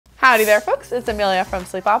Howdy there folks, it's Amelia from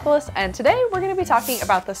Sleepopolis, and today we're going to be talking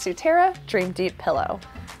about the Sutera Dream Deep pillow.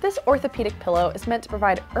 This orthopedic pillow is meant to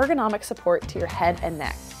provide ergonomic support to your head and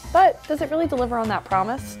neck. But does it really deliver on that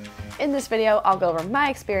promise? In this video, I'll go over my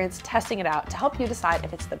experience testing it out to help you decide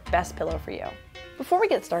if it's the best pillow for you. Before we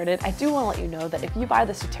get started, I do want to let you know that if you buy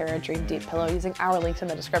the Sutera Dream Deep pillow using our links in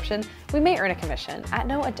the description, we may earn a commission at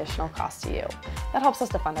no additional cost to you. That helps us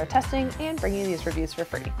to fund our testing and bring you these reviews for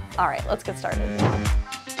free. All right, let's get started.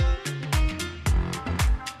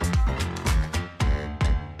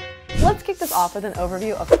 Let's kick this off with an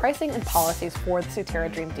overview of pricing and policies for the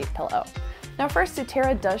Sutera Dream Deep pillow. Now first,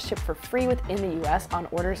 Sutera does ship for free within the US on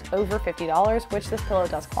orders over $50, which this pillow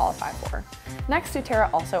does qualify for. Next,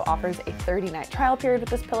 Sutera also offers a 30-night trial period with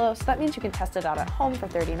this pillow, so that means you can test it out at home for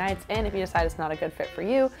 30 nights, and if you decide it's not a good fit for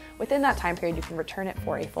you, within that time period you can return it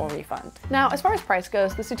for a full refund. Now, as far as price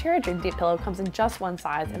goes, the Sutera Dream Deep pillow comes in just one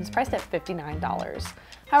size and is priced at $59.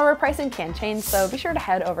 However, pricing can change, so be sure to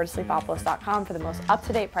head over to sleepopolis.com for the most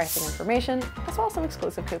up-to-date pricing information, as well as some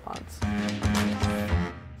exclusive coupons.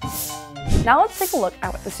 Now let's take a look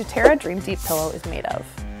at what the Sutera Dream Deep pillow is made of.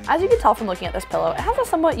 As you can tell from looking at this pillow, it has a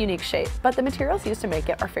somewhat unique shape, but the materials used to make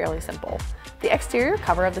it are fairly simple. The exterior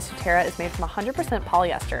cover of the Sutera is made from 100%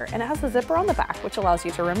 polyester, and it has a zipper on the back which allows you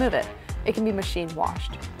to remove it. It can be machine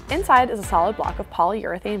washed. Inside is a solid block of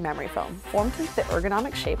polyurethane memory foam, formed into the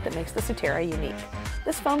ergonomic shape that makes the Sutera unique.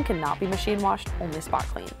 This foam cannot be machine washed, only spot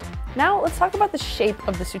cleaned. Now let's talk about the shape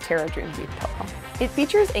of the Sutera Dream Deep pillow. It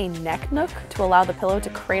features a neck nook to allow the pillow to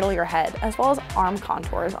cradle your head, as well as arm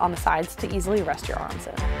contours on the sides to easily rest your arms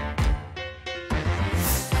in.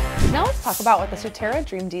 Now let's talk about what the Sutera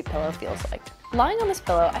Dream Deep pillow feels like. Lying on this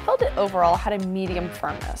pillow, I felt it overall had a medium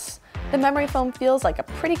firmness. The memory foam feels like a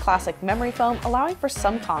pretty classic memory foam, allowing for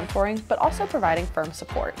some contouring, but also providing firm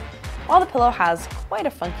support. While the pillow has quite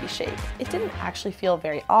a funky shape, it didn't actually feel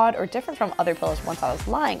very odd or different from other pillows once I was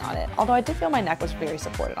lying on it, although I did feel my neck was very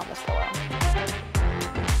supported on this pillow.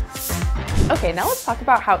 Okay, now let's talk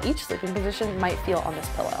about how each sleeping position might feel on this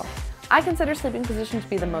pillow. I consider sleeping position to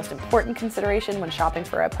be the most important consideration when shopping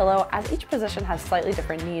for a pillow, as each position has slightly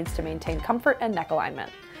different needs to maintain comfort and neck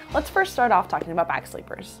alignment. Let's first start off talking about back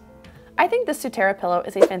sleepers. I think this Sutera pillow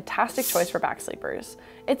is a fantastic choice for back sleepers.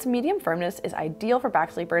 Its medium firmness is ideal for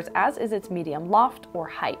back sleepers, as is its medium loft or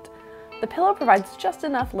height. The pillow provides just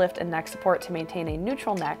enough lift and neck support to maintain a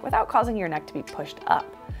neutral neck without causing your neck to be pushed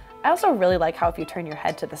up. I also really like how if you turn your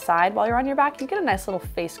head to the side while you're on your back, you get a nice little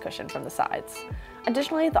face cushion from the sides.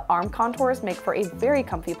 Additionally, the arm contours make for a very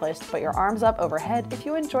comfy place to put your arms up overhead if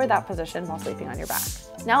you enjoy that position while sleeping on your back.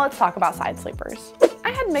 Now let's talk about side sleepers.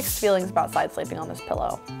 I had mixed feelings about side sleeping on this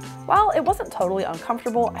pillow. While it wasn't totally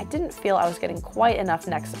uncomfortable, I didn't feel I was getting quite enough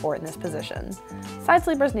neck support in this position. Side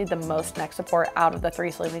sleepers need the most neck support out of the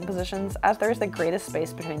three sleeping positions, as there is the greatest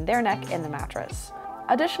space between their neck and the mattress.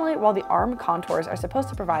 Additionally, while the arm contours are supposed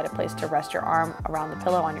to provide a place to rest your arm around the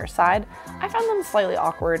pillow on your side, I found them slightly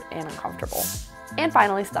awkward and uncomfortable. And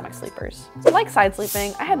finally, stomach sleepers. Like side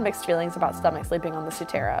sleeping, I had mixed feelings about stomach sleeping on the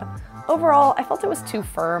Sutera. Overall, I felt it was too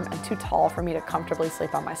firm and too tall for me to comfortably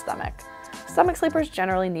sleep on my stomach. Stomach sleepers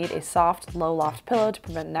generally need a soft, low loft pillow to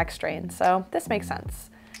prevent neck strain, so this makes sense.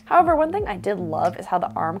 However, one thing I did love is how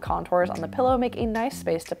the arm contours on the pillow make a nice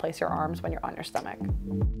space to place your arms when you're on your stomach.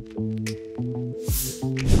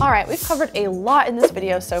 Alright, we've covered a lot in this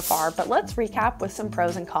video so far, but let's recap with some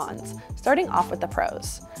pros and cons, starting off with the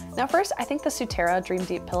pros. Now first, I think the Sutera Dream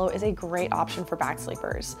Deep pillow is a great option for back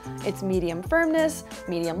sleepers. Its medium firmness,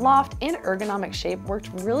 medium loft, and ergonomic shape worked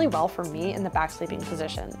really well for me in the back sleeping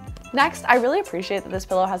position. Next, I really appreciate that this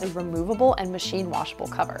pillow has a removable and machine washable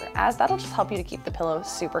cover, as that'll just help you to keep the pillow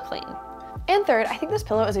super clean. And third, I think this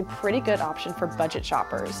pillow is a pretty good option for budget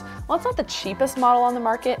shoppers. While it's not the cheapest model on the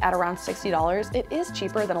market at around $60, it is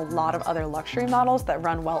cheaper than a lot of other luxury models that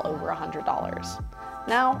run well over $100.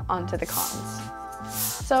 Now, on to the cons.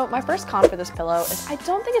 So my first con for this pillow is I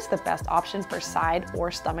don't think it's the best option for side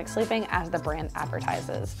or stomach sleeping as the brand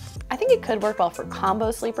advertises. I think it could work well for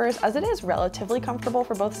combo sleepers, as it is relatively comfortable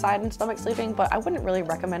for both side and stomach sleeping, but I wouldn't really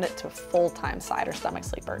recommend it to full-time side or stomach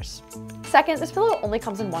sleepers. Second, this pillow only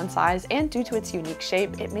comes in one size, and due to its unique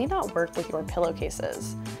shape, it may not work with your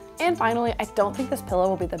pillowcases. And finally, I don't think this pillow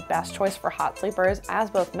will be the best choice for hot sleepers, as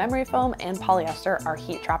both memory foam and polyester are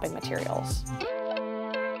heat-trapping materials.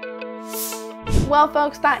 Well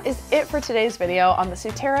folks, that is it for today's video on the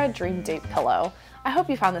Sutera Dream Deep pillow. I hope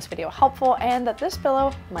you found this video helpful and that this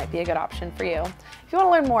pillow might be a good option for you. If you want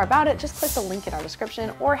to learn more about it, just click the link in our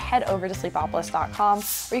description or head over to sleepopolis.com,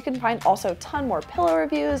 where you can find also a ton more pillow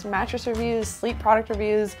reviews, mattress reviews, sleep product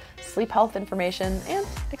reviews, sleep health information, and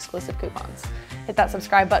exclusive coupons. Hit that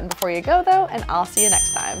subscribe button before you go though, and I'll see you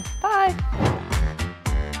next time. Bye!